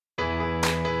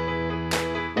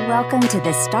Welcome to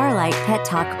the Starlight Pet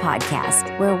Talk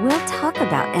podcast, where we'll talk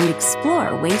about and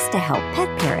explore ways to help pet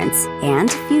parents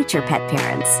and future pet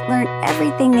parents learn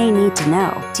everything they need to know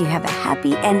to have a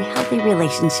happy and healthy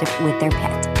relationship with their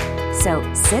pet. So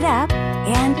sit up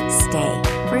and stay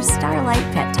for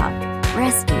Starlight Pet Talk,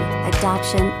 rescue,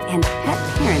 adoption, and pet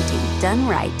parenting done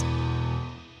right.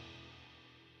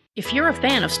 If you're a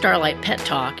fan of Starlight Pet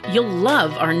Talk, you'll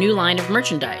love our new line of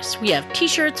merchandise. We have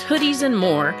t-shirts, hoodies, and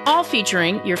more, all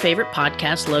featuring your favorite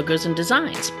podcast logos and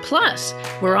designs. Plus,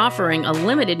 we're offering a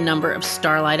limited number of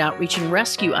Starlight Outreaching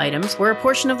Rescue items where a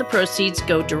portion of the proceeds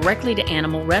go directly to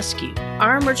animal rescue.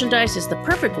 Our merchandise is the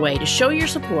perfect way to show your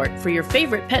support for your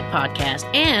favorite pet podcast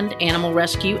and animal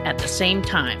rescue at the same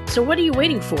time. So what are you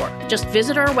waiting for? Just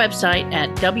visit our website at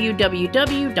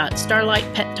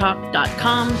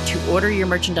www.starlightpettalk.com to order your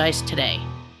merchandise today.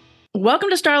 Welcome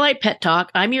to Starlight Pet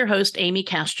Talk. I'm your host, Amy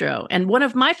Castro, and one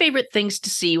of my favorite things to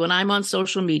see when I'm on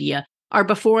social media are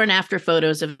before and after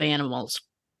photos of animals.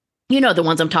 You know the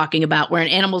ones I'm talking about, where an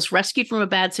animal's rescued from a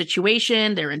bad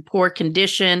situation, they're in poor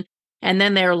condition, and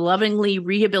then they're lovingly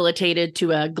rehabilitated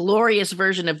to a glorious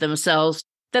version of themselves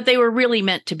that they were really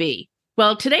meant to be.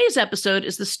 Well, today's episode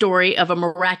is the story of a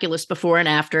miraculous before and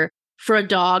after for a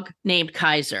dog named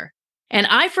Kaiser. And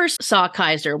I first saw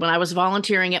Kaiser when I was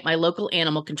volunteering at my local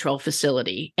animal control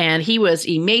facility. And he was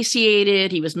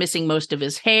emaciated. He was missing most of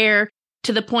his hair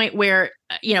to the point where,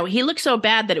 he looked so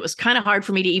bad that it was kind of hard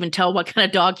for me to even tell what kind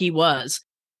of dog he was.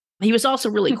 He was also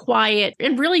really quiet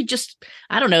and really just,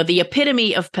 the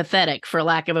epitome of pathetic, for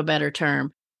lack of a better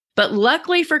term. But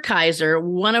luckily for Kaiser,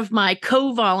 one of my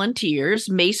co-volunteers,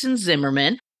 Mason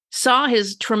Zimmerman, saw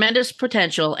his tremendous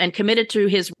potential and committed to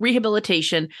his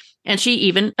rehabilitation, and she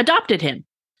even adopted him.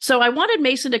 So I wanted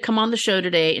Mason to come on the show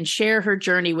today and share her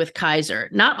journey with Kaiser,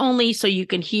 not only so you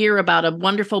can hear about a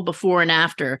wonderful before and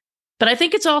after, but I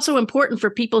think it's also important for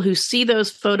people who see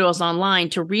those photos online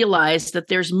to realize that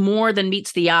there's more than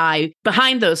meets the eye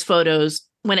behind those photos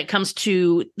when it comes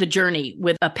to the journey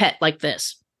with a pet like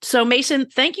this. So Mason,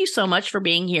 thank you so much for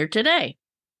being here today.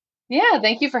 Yeah,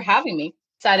 thank you for having me.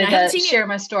 Excited to share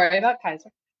my story about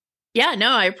Kaiser. Yeah, no,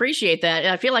 I appreciate that.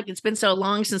 I feel like it's been so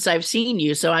long since I've seen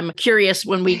you. So I'm curious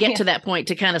when we get to that point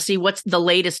to kind of see what's the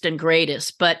latest and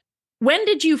greatest. But when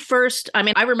did you first,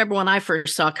 I remember when I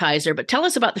first saw Kaiser, but tell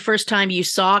us about the first time you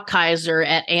saw Kaiser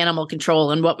at Animal Control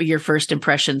and what were your first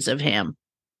impressions of him?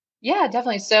 Yeah,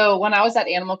 definitely. So when I was at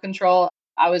Animal Control,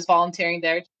 I was volunteering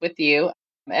there with you,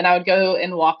 and I would go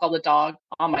and walk all the dogs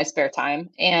on my spare time.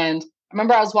 And I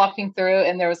remember I was walking through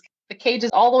and there was the cages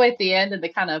all the way at the end in the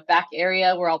kind of back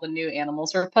area where all the new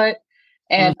animals were put.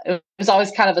 And it was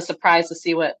always kind of a surprise to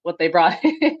see what they brought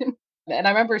in. And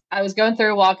I remember I was going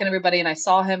through walking everybody and I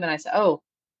saw him and I said, oh,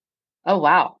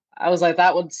 wow. I was like,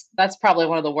 that's probably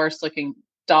one of the worst looking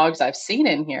dogs I've seen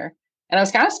in here. And I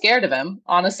was kind of scared of him.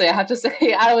 Honestly, I have to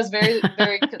say, I was very,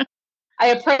 very, I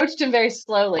approached him very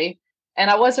slowly and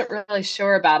I wasn't really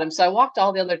sure about him. So I walked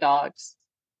all the other dogs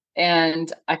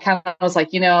and I kind of was like,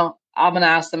 I'm going to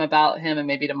ask them about him and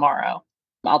maybe tomorrow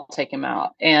I'll take him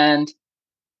out. And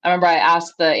I remember I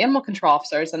asked the animal control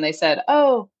officers and they said,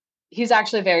 oh, he's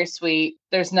actually very sweet.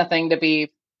 There's nothing to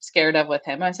be scared of with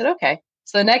him. And I said, okay.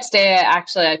 So the next day I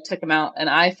took him out and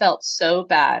I felt so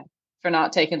bad for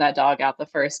not taking that dog out the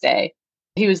first day.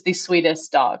 He was the sweetest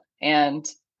dog and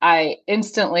I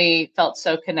instantly felt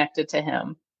so connected to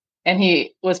him. And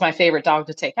he was my favorite dog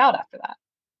to take out after that.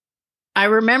 I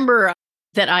remember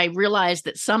that I realized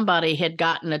that somebody had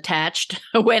gotten attached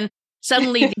when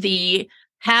suddenly the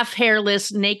half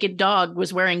hairless naked dog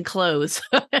was wearing clothes.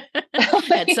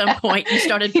 At some point, you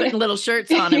started putting little shirts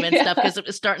on him and stuff because it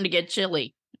was starting to get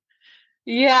chilly.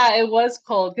 Yeah, it was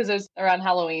cold because it was around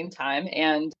Halloween time.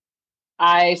 And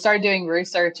I started doing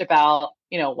research about,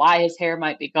 why his hair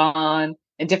might be gone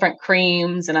and different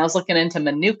creams. And I was looking into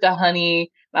Manuka honey.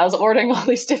 I was ordering all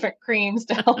these different creams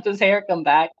to help his hair come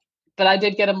back. But I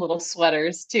did get him little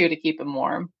sweaters, too, to keep him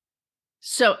warm.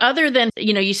 So other than,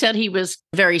 you said he was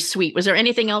very sweet. Was there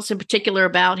anything else in particular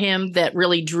about him that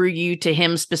really drew you to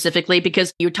him specifically?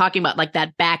 Because you were talking about like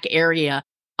that back area.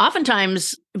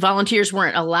 Oftentimes, volunteers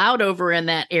weren't allowed over in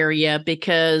that area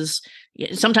because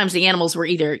sometimes the animals were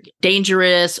either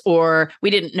dangerous or we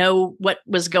didn't know what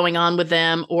was going on with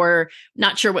them or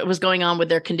not sure what was going on with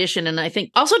their condition. And I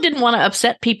think also didn't want to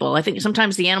upset people. I think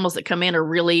sometimes the animals that come in are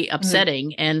really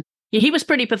upsetting. And he was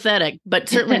pretty pathetic, but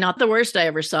certainly not the worst I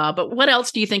ever saw. But what else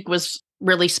do you think was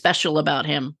really special about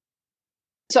him?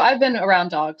 So I've been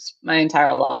around dogs my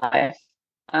entire life,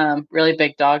 really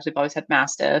big dogs. We've always had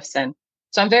mastiffs. And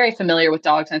so I'm very familiar with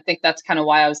dogs. And I think that's kind of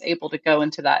why I was able to go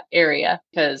into that area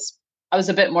because I was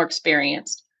a bit more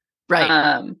experienced.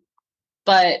 Right.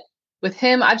 But with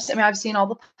him, I've seen all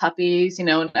the puppies,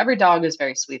 and every dog is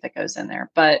very sweet that goes in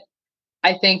there. But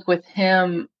I think with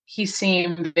him, he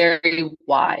seemed very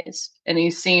wise and he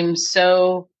seemed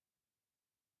so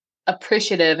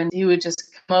appreciative, and he would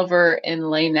just come over and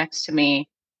lay next to me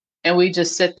and we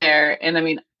just sit there. And I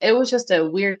mean, it was just a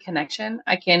weird connection.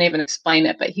 I can't even explain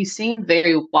it, but he seemed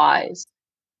very wise.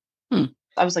 Hmm.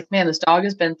 I was like, man, this dog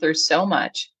has been through so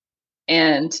much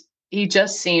and he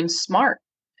just seems smart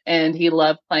and he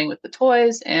loved playing with the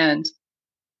toys. And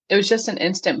it was just an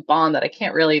instant bond that I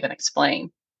can't really even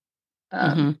explain.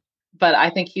 Mm-hmm. But I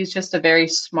think he's just a very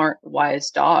smart, wise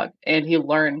dog and he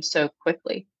learned so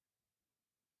quickly.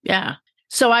 Yeah.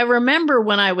 So I remember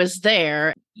when I was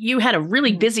there, you had a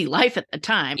really busy life at the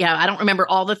time. Yeah, I don't remember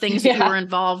all the things that you were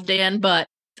involved in, but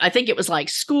I think it was like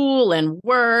school and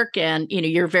work and,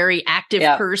 you're a very active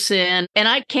person. And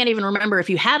I can't even remember if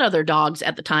you had other dogs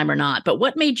at the time or not, but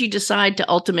what made you decide to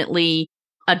ultimately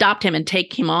adopt him and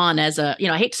take him on as I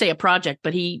hate to say a project,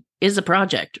 but he is a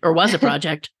project or was a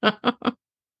project.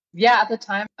 Yeah, at the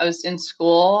time I was in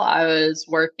school, I was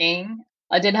working.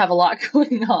 I did have a lot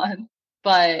going on,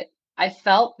 but I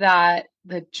felt that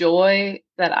the joy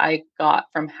that I got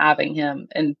from having him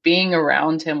and being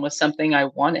around him was something I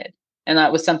wanted. And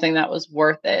that was something that was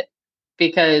worth it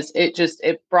because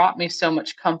it brought me so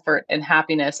much comfort and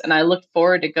happiness. And I looked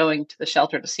forward to going to the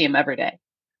shelter to see him every day.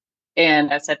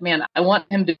 And I said, man, I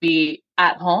want him to be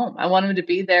at home. I want him to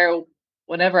be there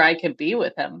whenever I can be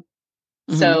with him.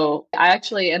 Mm-hmm. So I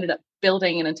actually ended up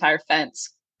building an entire fence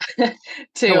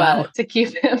to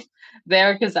keep him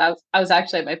there because I was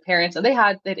actually at my parents' and they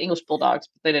had English bulldogs,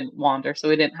 but they didn't wander, so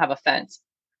we didn't have a fence.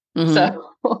 Mm-hmm.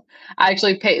 So I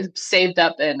actually saved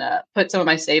up and put some of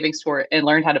my savings toward it and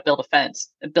learned how to build a fence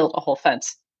and built a whole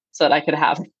fence so that I could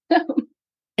have him.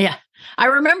 Yeah, I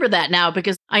remember that now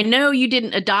because I know you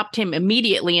didn't adopt him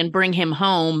immediately and bring him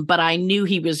home, but I knew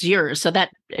he was yours. So that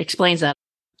explains that.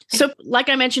 So like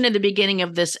I mentioned in the beginning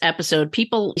of this episode,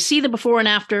 people see the before and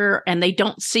after, and they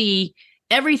don't see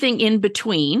everything in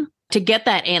between to get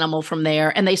that animal from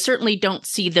there. And they certainly don't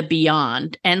see the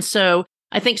beyond. And so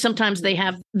I think sometimes they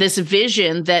have this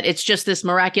vision that it's just this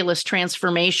miraculous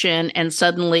transformation and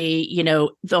suddenly,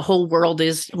 the whole world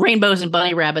is rainbows and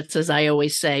bunny rabbits, as I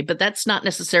always say, but that's not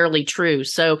necessarily true.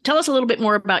 So tell us a little bit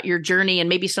more about your journey and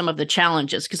maybe some of the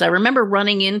challenges, because I remember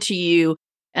running into you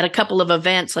at a couple of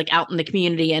events like out in the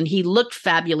community and he looked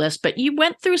fabulous, but you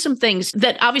went through some things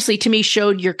that obviously to me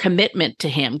showed your commitment to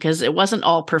him because it wasn't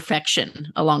all perfection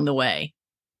along the way.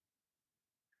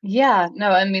 Yeah,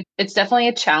 no, I mean, it's definitely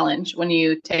a challenge when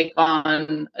you take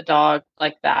on a dog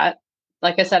like that.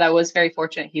 Like I said, I was very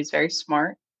fortunate. He's very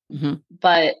smart,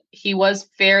 but he was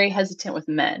very hesitant with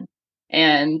men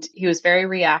and he was very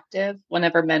reactive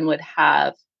whenever men would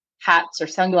have hats or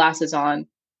sunglasses on.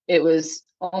 It was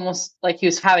almost like he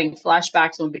was having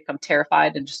flashbacks and would become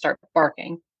terrified and just start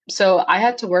barking. So I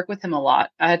had to work with him a lot.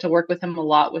 I had to work with him a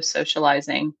lot with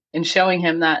socializing and showing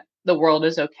him that the world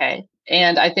is okay.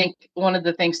 And I think one of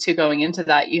the things too, going into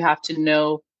that, you have to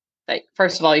know that,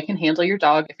 first of all, you can handle your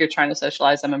dog if you're trying to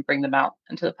socialize them and bring them out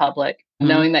into the public,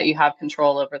 knowing that you have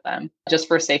control over them just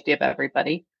for safety of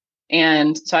everybody.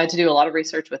 And so I had to do a lot of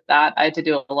research with that. I had to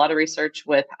do a lot of research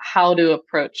with how to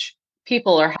approach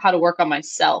people or how to work on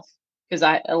myself, because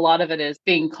a lot of it is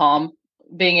being calm,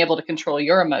 being able to control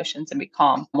your emotions and be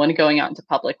calm when going out into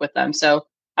public with them. So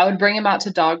I would bring him out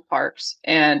to dog parks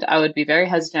and I would be very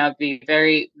hesitant. I would be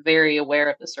very, very aware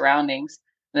of the surroundings.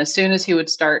 And as soon as he would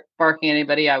start barking at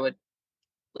anybody, I would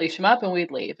leash him up and we'd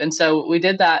leave. And so we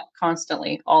did that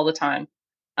constantly all the time.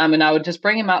 And I would just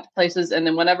bring him out to places. And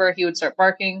then whenever he would start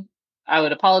barking, I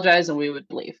would apologize and we would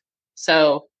leave.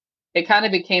 So it kind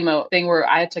of became a thing where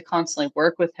I had to constantly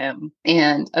work with him.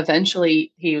 And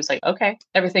eventually he was like, okay,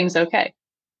 everything's okay.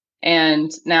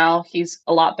 And now he's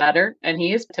a lot better. And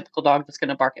he is a typical dog that's going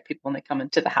to bark at people when they come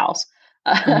into the house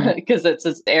because it's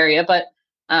his area. But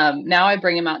now I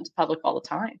bring him out into public all the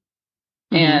time.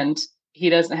 And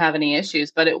he doesn't have any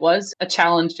issues. But it was a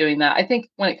challenge doing that. I think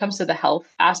when it comes to the health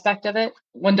aspect of it,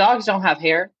 when dogs don't have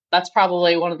hair, that's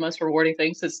probably one of the most rewarding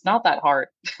things. It's not that hard.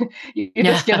 you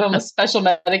just give them a special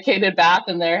medicated bath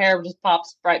and their hair just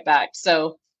pops right back.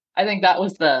 So I think that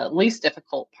was the least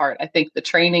difficult part. I think the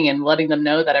training and letting them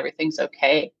know that everything's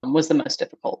okay was the most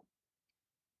difficult.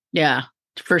 Yeah,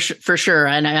 for sure.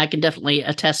 And I can definitely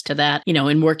attest to that,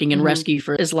 in working in rescue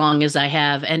for as long as I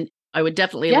have. And I would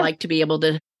definitely like to be able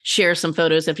to share some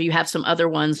photos. If you have some other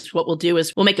ones, what we'll do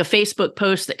is we'll make a Facebook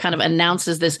post that kind of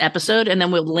announces this episode, and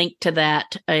then we'll link to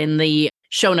that in the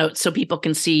show notes so people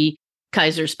can see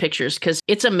Kaiser's pictures because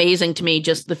it's amazing to me,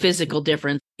 just the physical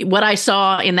difference. What I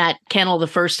saw in that kennel the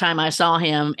first time I saw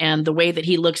him and the way that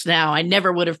he looks now, I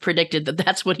never would have predicted that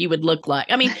that's what he would look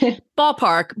like. I mean,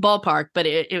 ballpark, but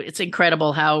it's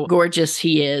incredible how gorgeous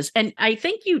he is. And I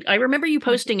remember you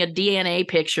posting a DNA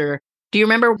picture. Do you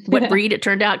remember what breed it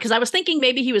turned out? Because I was thinking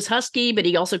maybe he was Husky, but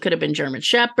he also could have been German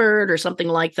Shepherd or something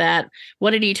like that.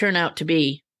 What did he turn out to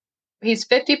be? He's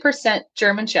 50%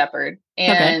 German Shepherd,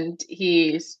 and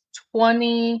he's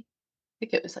 20, I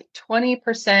think it was like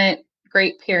 20%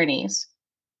 Great Pyrenees.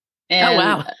 And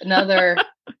wow.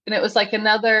 and it was like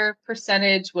another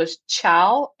percentage was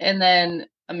Chow, and then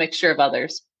a mixture of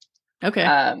others.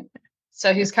 Okay.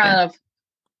 So he's kind of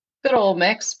good old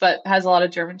mix, but has a lot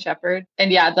of German Shepherd.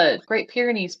 And yeah, the Great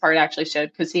Pyrenees part actually showed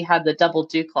because he had the double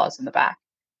dew claws in the back,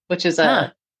 which is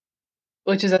a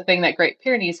thing that Great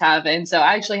Pyrenees have. And so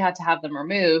I actually had to have them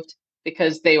removed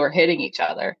because they were hitting each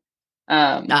other.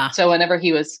 So whenever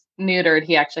he was neutered,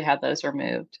 he actually had those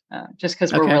removed just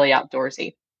because we're really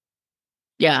outdoorsy.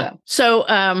 Yeah. So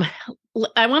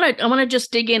I want to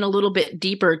just dig in a little bit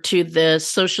deeper to the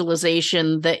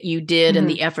socialization that you did and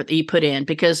the effort that you put in,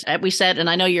 because we said, and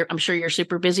I know I'm sure you're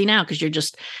super busy now because you're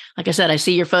just, like I said, I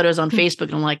see your photos on Facebook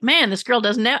and I'm like, man, this girl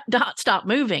does not stop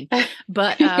moving.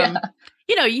 But,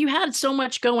 you had so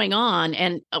much going on.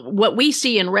 And what we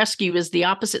see in rescue is the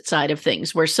opposite side of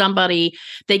things, where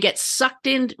they get sucked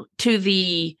into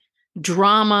the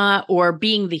drama or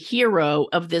being the hero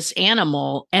of this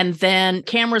animal, and then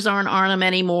cameras aren't on them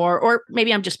anymore. Or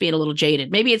maybe I'm just being a little jaded.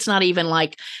 Maybe it's not even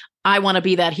like I want to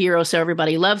be that hero so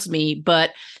everybody loves me,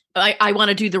 but I want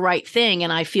to do the right thing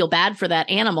and I feel bad for that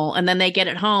animal. And then they get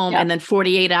it home and then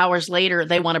 48 hours later,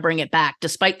 they want to bring it back.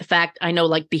 Despite the fact I know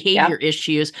like behavior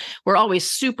issues, we're always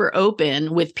super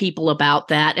open with people about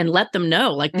that and let them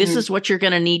know like, this is what you're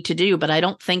going to need to do. But I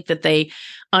don't think that they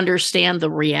understand the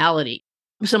reality.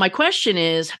 So my question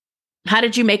is, how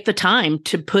did you make the time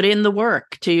to put in the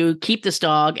work to keep this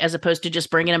dog as opposed to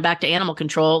just bringing him back to animal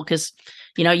control? Because,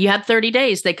 you had 30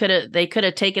 days. They could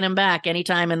have taken him back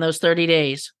anytime in those 30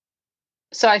 days.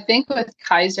 So I think with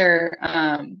Kaiser,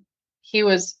 he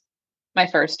was my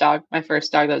first dog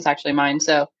that was actually mine.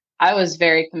 So I was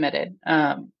very committed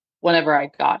whenever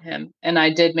I got him, and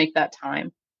I did make that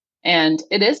time. And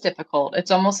it is difficult.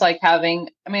 It's almost like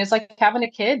it's like having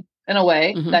a kid in a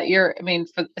way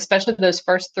that especially those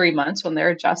first 3 months when they're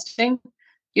adjusting,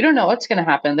 you don't know what's going to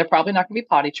happen. They're probably not going to be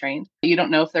potty trained. You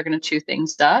don't know if they're going to chew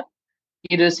things up.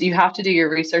 You have to do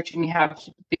your research and you have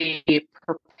to be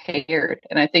prepared.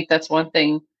 And I think that's one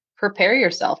thing. Prepare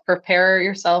yourself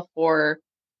for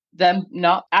them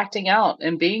not acting out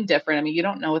and being different. I mean, you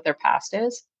don't know what their past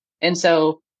is. And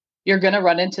so you're going to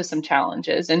run into some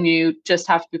challenges, and you just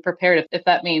have to be prepared. If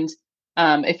that means,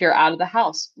 if you're out of the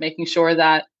house, making sure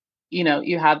that,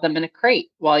 you have them in a crate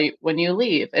when you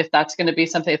leave, if that's going to be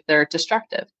something, if they're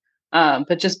destructive.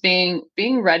 But just being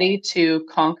ready to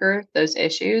conquer those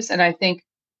issues. And I think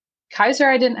Kaiser,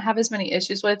 I didn't have as many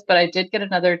issues with, but I did get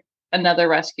another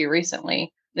rescue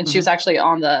recently. And she was actually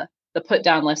on the put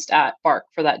down list at Bark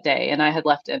for that day. And I had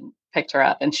left and picked her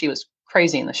up, and she was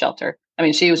crazy in the shelter. I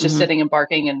mean, she was just sitting and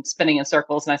barking and spinning in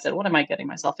circles. And I said, what am I getting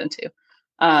myself into?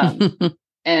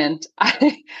 And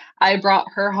I brought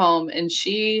her home, and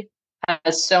she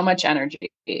has so much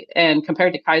energy. And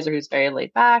compared to Kaiser, who's very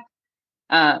laid back,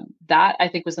 that I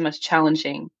think was the most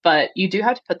challenging. But you do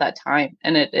have to put that time,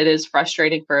 and it is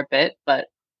frustrating for a bit. But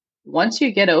once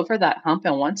you get over that hump,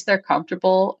 and once they're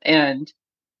comfortable and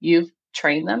you've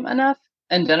trained them enough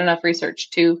and done enough research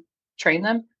to train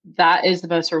them, that is the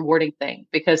most rewarding thing,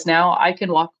 because now I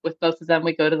can walk with both of them.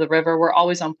 We go to the river. We're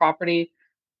always on property,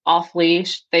 off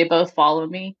leash. They both follow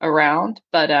me around,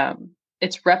 but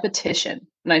it's repetition.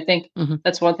 And I think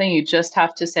that's one thing you just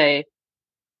have to say,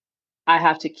 I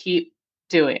have to keep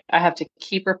doing. I have to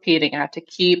keep repeating. I have to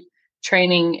keep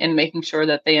training and making sure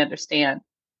that they understand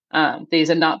these,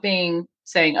 and not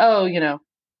saying, oh,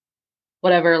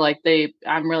 whatever, like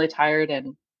I'm really tired,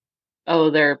 and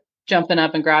they're jumping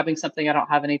up and grabbing something. I don't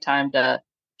have any time to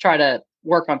try to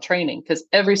work on training, because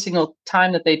every single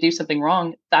time that they do something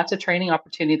wrong, that's a training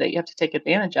opportunity that you have to take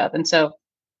advantage of. And so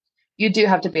you do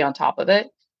have to be on top of it,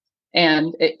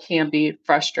 and it can be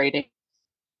frustrating,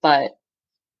 but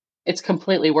it's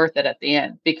completely worth it at the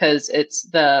end, because it's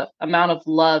the amount of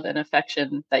love and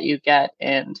affection that you get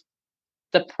and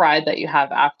the pride that you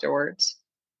have afterwards.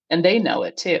 And they know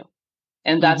it too.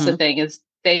 And that's the thing, is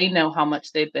they know how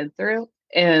much they've been through,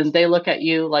 and they look at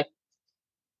you like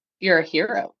you're a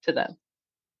hero to them.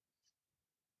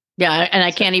 Yeah, and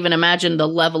I can't even imagine the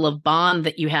level of bond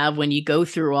that you have when you go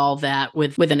through all that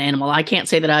with an animal. I can't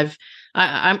say that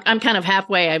I'm kind of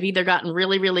halfway. I've either gotten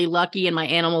really, really lucky and my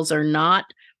animals are not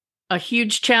a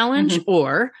huge challenge,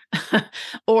 Mm-hmm.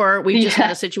 or we've just had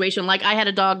Yeah. a situation like I had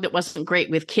a dog that wasn't great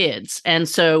with kids. And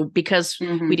so because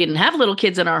Mm-hmm. we didn't have little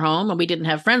kids in our home and we didn't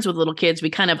have friends with little kids, we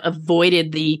kind of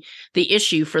avoided the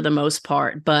issue for the most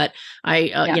part. But I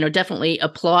Yeah. definitely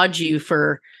applaud you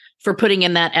for putting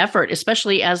in that effort,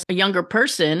 especially as a younger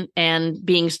person and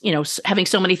being, having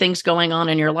so many things going on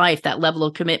in your life. That level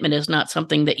of commitment is not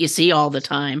something that you see all the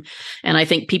time. And I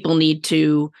think people need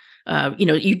to,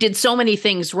 you did so many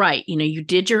things right.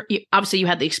 Obviously you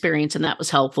had the experience and that was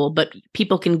helpful, but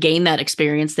people can gain that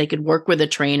experience. They could work with a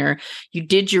trainer. You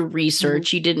did your research.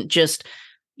 Mm-hmm. You didn't just,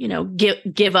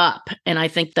 give up. And I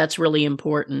think that's really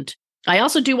important. I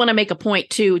also do want to make a point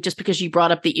too, just because you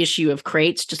brought up the issue of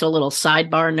crates, just a little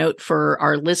sidebar note for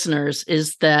our listeners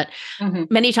is that Mm-hmm.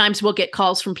 many times we'll get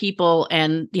calls from people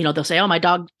and, they'll say, oh, my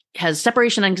dog has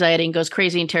separation anxiety and goes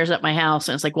crazy and tears up my house.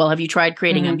 And it's like, well, have you tried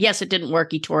crating him? Mm-hmm. Yes, it didn't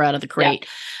work. He tore out of the Yeah. crate.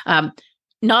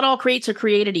 Not all crates are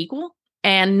created equal.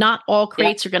 And not all Yeah.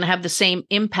 crates are going to have the same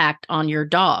impact on your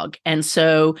dog. And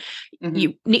so Mm-hmm.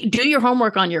 you do your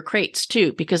homework on your crates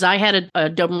too, because I had a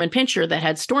Doberman Pinscher that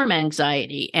had storm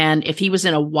anxiety. And if he was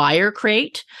in a wire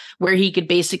crate where he could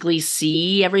basically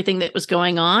see everything that was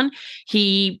going on,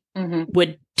 he Mm-hmm.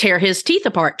 would tear his teeth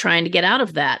apart trying to get out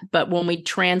of that. But when we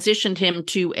transitioned him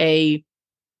to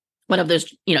one of those,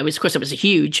 of course, it was a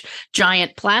huge,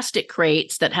 giant plastic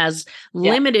crates that has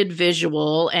limited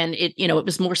visual, and it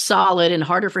was more solid and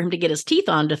harder for him to get his teeth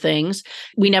onto things.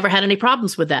 We never had any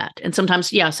problems with that. And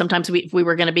sometimes if we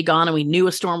were going to be gone and we knew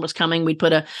a storm was coming, we'd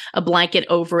put a blanket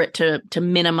over it to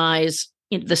minimize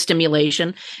the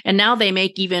stimulation. And now they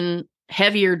make even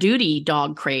heavier duty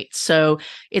dog crates. So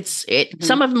Mm-hmm.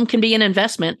 some of them can be an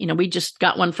investment. We just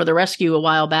got one for the rescue a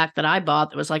while back that I bought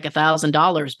that was like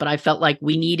 $1,000, but I felt like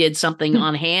we needed something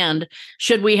on hand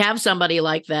should we have somebody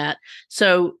like that.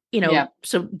 So,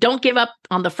 so don't give up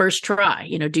on the first try,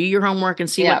 do your homework and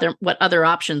see what other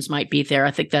options might be there.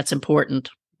 I think that's important.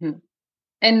 Mm-hmm.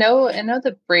 And know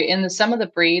the breed and some of the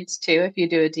breeds too. If you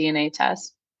do a DNA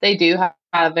test, they do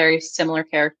have very similar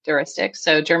characteristics.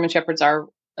 So German Shepherds are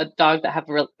a dog that have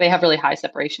really high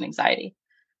separation anxiety,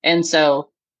 and so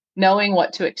knowing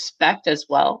what to expect as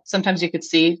well. Sometimes you could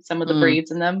see some of the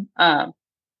breeds in them,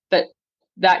 but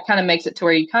that kind of makes it to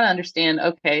where you kind of understand.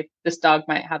 Okay, this dog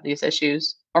might have these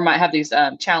issues or might have these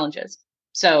challenges.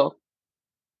 So,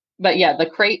 but yeah, the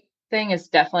crate thing is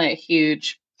definitely a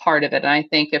huge part of it. And I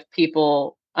think if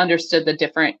people understood the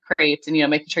different crates and,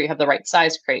 making sure you have the right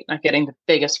size crate, not getting the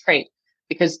biggest crate,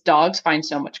 because dogs find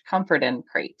so much comfort in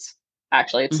crates.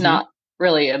 Actually, it's not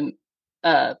really, and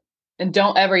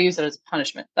don't ever use it as a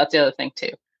punishment. That's the other thing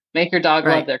too. Make your dog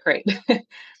love their crate.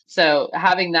 So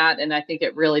having that, and I think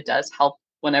it really does help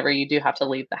whenever you do have to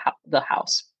leave the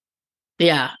house.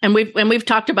 Yeah. And we've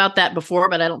talked about that before,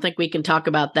 but I don't think we can talk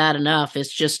about that enough.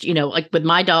 It's just, like with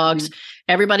my dogs,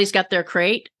 everybody's got their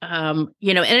crate, and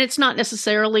it's not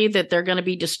necessarily that they're going to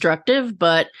be destructive,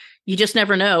 but you just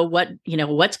never know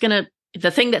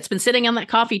the thing that's been sitting on that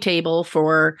coffee table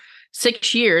for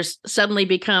 6 years suddenly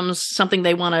becomes something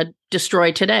they want to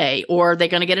destroy today, or they're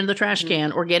going to get into the trash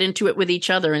can or get into it with each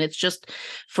other. And it's just,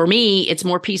 for me, it's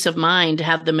more peace of mind to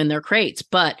have them in their crates,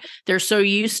 but they're so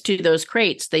used to those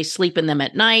crates. They sleep in them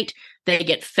at night. They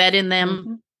get fed in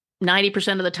them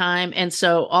 90% of the time. And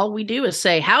so all we do is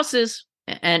say houses,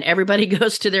 and everybody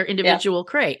goes to their individual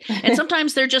crate. And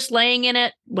sometimes they're just laying in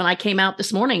it. When I came out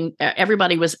this morning,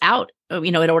 everybody was out,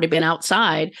 had already been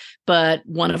outside, but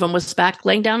one of them was back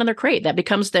laying down in their crate. That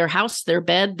becomes their house, their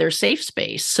bed, their safe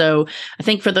space. So I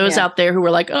think for those out there who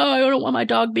are like, oh, I don't want my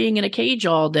dog being in a cage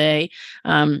all day,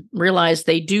 realize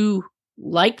they do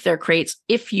like their crates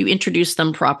if you introduce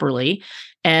them properly.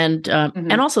 And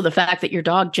also the fact that your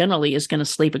dog generally is going to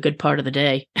sleep a good part of the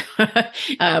day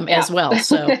as well.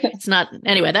 So it's not,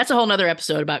 anyway, that's a whole nother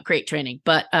episode about crate training.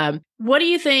 But what do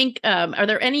you think? Are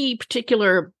there any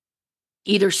particular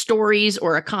either stories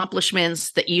or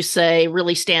accomplishments that you say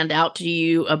really stand out to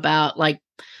you about like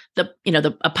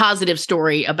a positive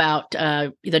story about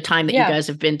the time that you guys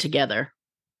have been together?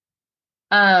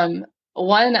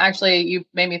 One, actually, you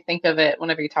made me think of it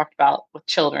whenever you talked about with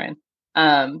children.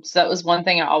 So that was one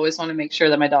thing I always want to make sure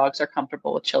that my dogs are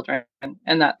comfortable with children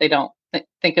and that they don't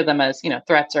think of them as,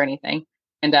 threats or anything.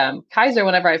 And Kaiser,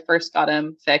 whenever I first got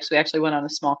him fixed, we actually went on a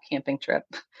small camping trip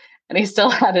and he still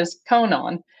had his cone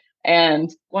on. And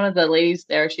one of the ladies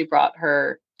there, she brought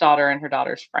her daughter and her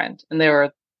daughter's friend, and they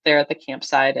were there at the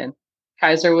campsite, and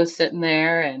Kaiser was sitting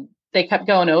there, and they kept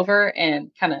going over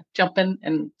and kind of jumping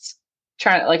and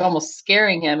trying, like almost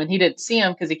scaring him. And he didn't see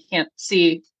him because he can't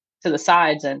see to the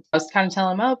sides. And I was kind of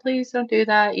telling him, oh, please don't do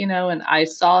that, and I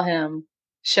saw him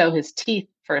show his teeth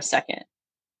for a second.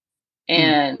 Mm.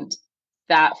 And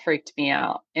that freaked me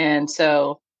out. And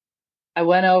so I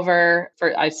went over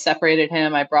I separated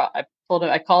him. I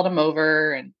called him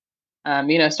over and,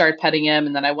 started petting him.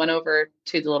 And then I went over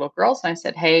to the little girls and I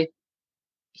said, hey,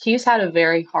 he's had a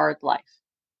very hard life.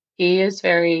 He is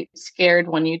very scared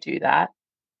when you do that.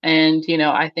 And,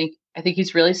 I think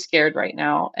he's really scared right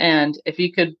now. And if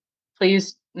you could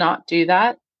please not do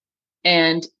that.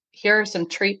 And here are some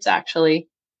treats, actually.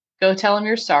 Go tell him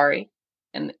you're sorry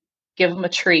and give him a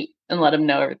treat and let him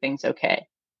know everything's okay.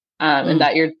 And Mm.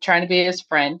 that you're trying to be his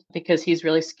friend because he's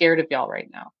really scared of y'all right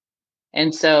now.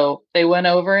 And so they went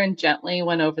over and gently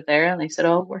went over there and they said,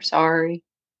 oh, we're sorry.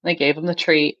 And they gave him the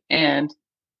treat and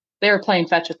they were playing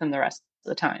fetch with him the rest of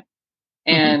the time.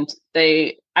 Mhm.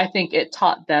 And I think it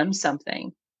taught them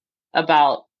something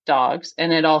about dogs.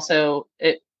 And it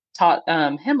taught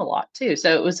him a lot too.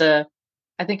 So it was I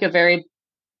think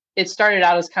it started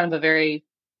out as kind of a very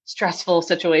stressful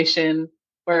situation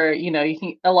where,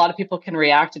 a lot of people can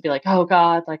react and be like, oh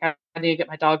God, like I need to get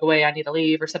my dog away. I need to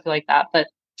leave or something like that. But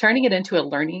turning it into a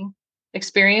learning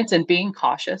experience and being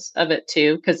cautious of it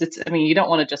too, because you don't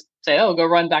want to just say, oh, go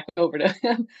run back over to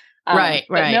him. Right,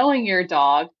 But right. knowing your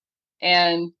dog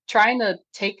and trying to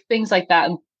take things like that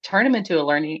and turn them into a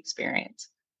learning experience.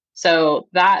 So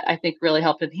that I think really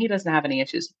helped. And he doesn't have any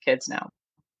issues with kids now.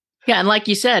 Yeah, and like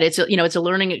you said, it's a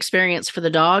learning experience for the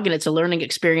dog and it's a learning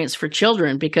experience for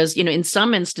children because, in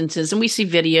some instances, and we see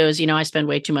videos, I spend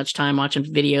way too much time watching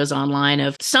videos online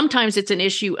of sometimes it's an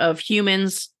issue of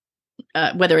humans,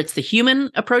 whether it's the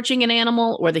human approaching an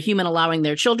animal or the human allowing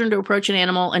their children to approach an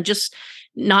animal and just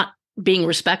not being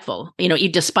respectful,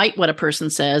 despite what a person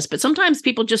says. But sometimes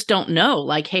people just don't know,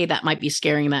 like, hey, that might be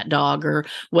scaring that dog or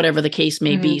whatever the case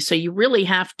may be. So you really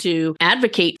have to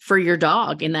advocate for your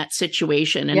dog in that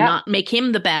situation and Yeah. not make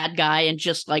him the bad guy and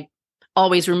just like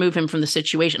always remove him from the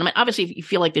situation. I mean, obviously, if you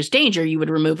feel like there's danger, you would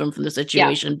remove him from the Yeah.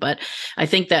 situation. But I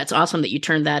think that's awesome that you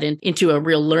turned that into a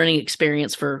real learning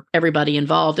experience for everybody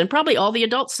involved and probably all the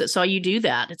adults that saw you do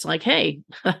that. It's like, hey,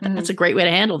 that's a great way to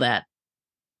handle that.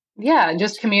 Yeah, and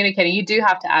just communicating. You do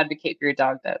have to advocate for your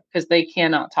dog though, because they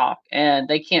cannot talk and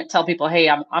they can't tell people, "Hey,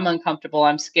 I'm uncomfortable.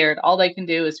 I'm scared." All they can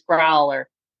do is growl or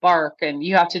bark, and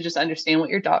you have to just try to understand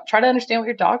what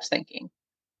your dog's thinking,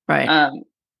 Right. um,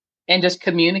 and just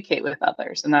communicate with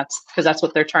others. And that's because that's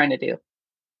what they're trying to do.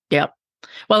 Yep.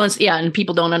 Well, and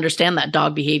people don't understand that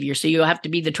dog behavior, so you have to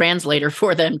be the translator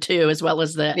for them too, as well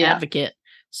as the Yeah. advocate.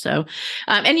 So,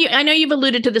 I know you've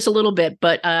alluded to this a little bit,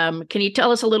 but can you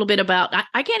tell us a little bit about?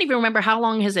 I can't even remember how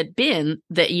long has it been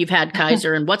that you've had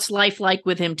Kaiser, and what's life like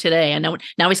with him today? I know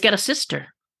now he's got a sister.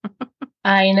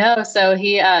 I know. So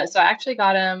I actually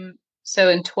got him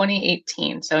in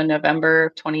 2018, so in November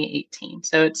of 2018.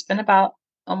 So it's been about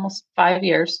almost 5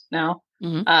 years now.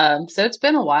 Mm-hmm. So it's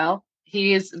been a while.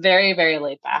 He's very, very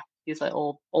laid back. He's an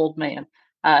old man.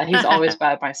 He's always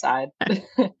by my side,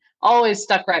 always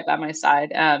stuck right by my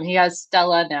side. He has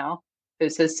Stella now,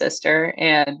 who's his sister,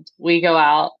 and we go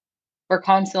out. We're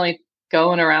constantly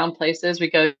going around places. We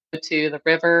go to the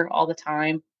river all the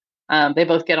time. They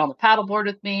both get on the paddleboard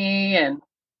with me and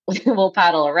we'll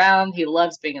paddle around.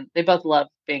 They both love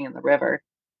being in the river.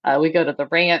 We go to the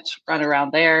ranch, run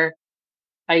around there.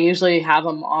 I usually have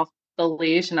them off the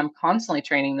leash and I'm constantly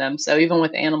training them. So even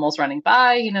with animals running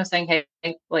by, saying,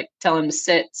 hey, like tell them to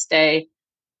sit, stay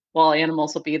while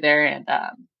animals will be there. And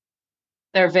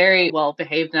they're very well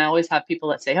behaved. And I always have people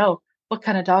that say, oh, what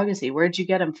kind of dog is he? Where'd you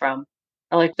get him from?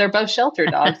 Or like, they're both shelter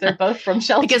dogs. They're both from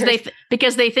shelters.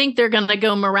 because they think they're going to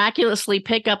go miraculously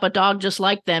pick up a dog just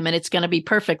like them and it's going to be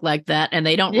perfect like that, and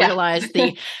they don't realize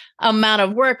the amount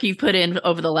of work you've put in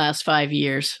over the last 5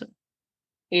 years.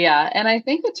 Yeah, and I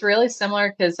think it's really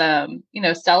similar because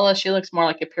Stella, she looks more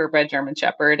like a purebred German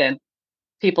Shepherd, and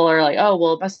people are like, oh,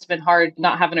 well, it must have been hard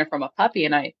not having her from a puppy.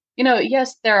 And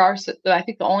yes, there are. I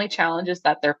think the only challenge is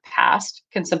that their past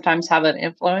can sometimes have an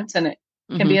influence, and it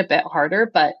can be Mm-hmm. a bit harder.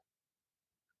 But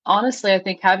honestly, I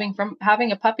think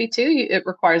having a puppy too, it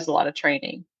requires a lot of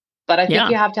training. But I think Yeah.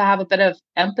 you have to have a bit of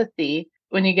empathy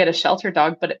when you get a shelter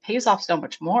dog, but it pays off so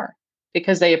much more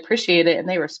because they appreciate it and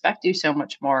they respect you so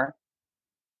much more.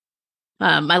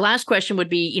 My last question would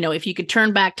be, if you could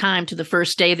turn back time to the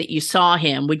first day that you saw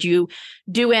him, would you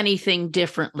do anything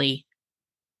differently?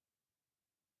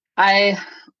 I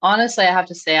honestly, I have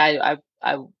to say, I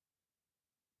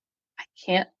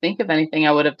can't think of anything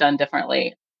I would have done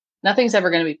differently. Nothing's ever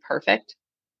going to be perfect,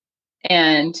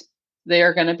 and they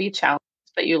are going to be challenges,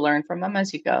 but you learn from them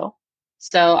as you go.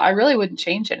 So I really wouldn't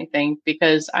change anything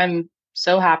because I'm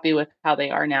so happy with how they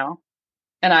are now.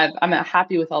 And I'm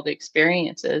happy with all the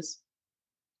experiences,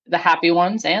 the happy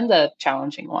ones and the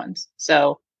challenging ones.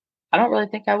 So I don't really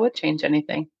think I would change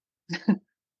anything.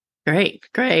 Great,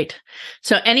 great.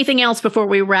 So anything else before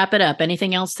we wrap it up?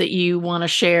 Anything else that you want to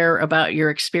share about your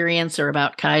experience or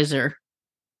about Kaiser?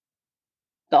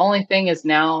 The only thing is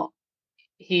now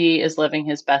he is living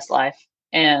his best life,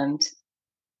 and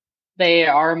they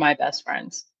are my best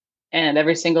friends. And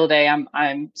every single day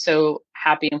I'm so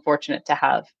happy and fortunate to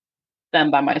have them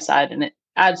by my side, and it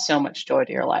adds so much joy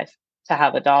to your life to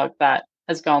have a dog that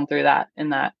has gone through that,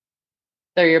 and that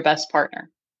they're your best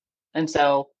partner. And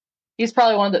so he's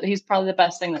probably the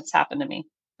best thing that's happened to me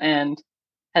and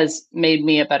has made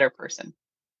me a better person.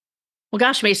 Well,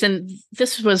 gosh, Mason,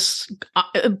 this was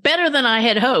better than I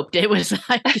had hoped. It was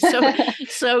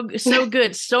so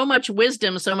good, so much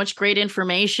wisdom, so much great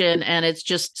information. And it's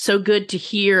just so good to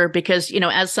hear because,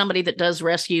 as somebody that does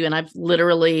rescue, and I've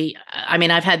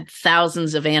had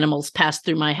thousands of animals pass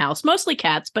through my house, mostly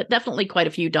cats, but definitely quite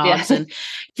a few dogs. Yeah. And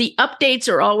the updates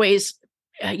are always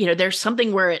there's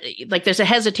something where there's a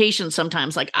hesitation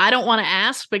sometimes. Like, I don't want to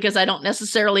ask because I don't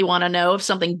necessarily want to know if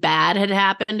something bad had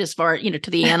happened as far,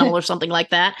 to the animal or something like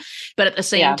that. But at the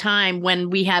same time, when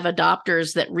we have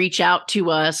adopters that reach out to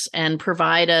us and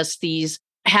provide us these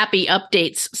happy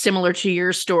updates similar to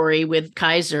your story with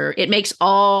Kaiser, it makes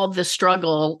all the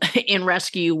struggle in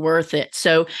rescue worth it.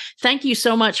 So thank you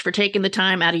so much for taking the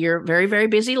time out of your very, very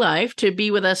busy life to be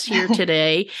with us here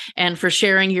today and for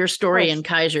sharing your story and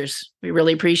Kaiser's. We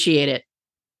really appreciate it.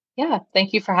 Yeah.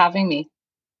 Thank you for having me.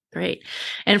 Great.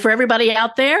 And for everybody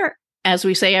out there, as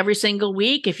we say every single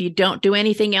week, if you don't do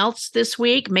anything else this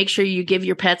week, make sure you give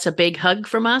your pets a big hug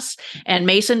from us. And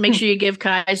Mason, make sure you give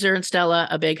Kaiser and Stella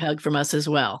a big hug from us as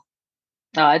well.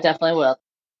 Oh, I definitely will.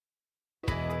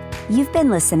 You've been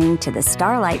listening to the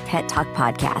Starlight Pet Talk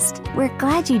podcast. We're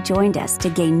glad you joined us to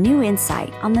gain new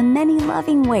insight on the many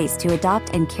loving ways to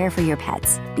adopt and care for your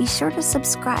pets. Be sure to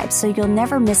subscribe so you'll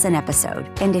never miss an episode.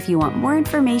 And if you want more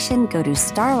information, go to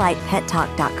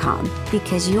starlightpettalk.com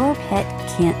because your pet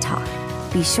can't talk.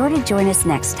 Be sure to join us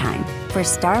next time for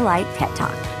Starlight Pet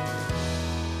Talk.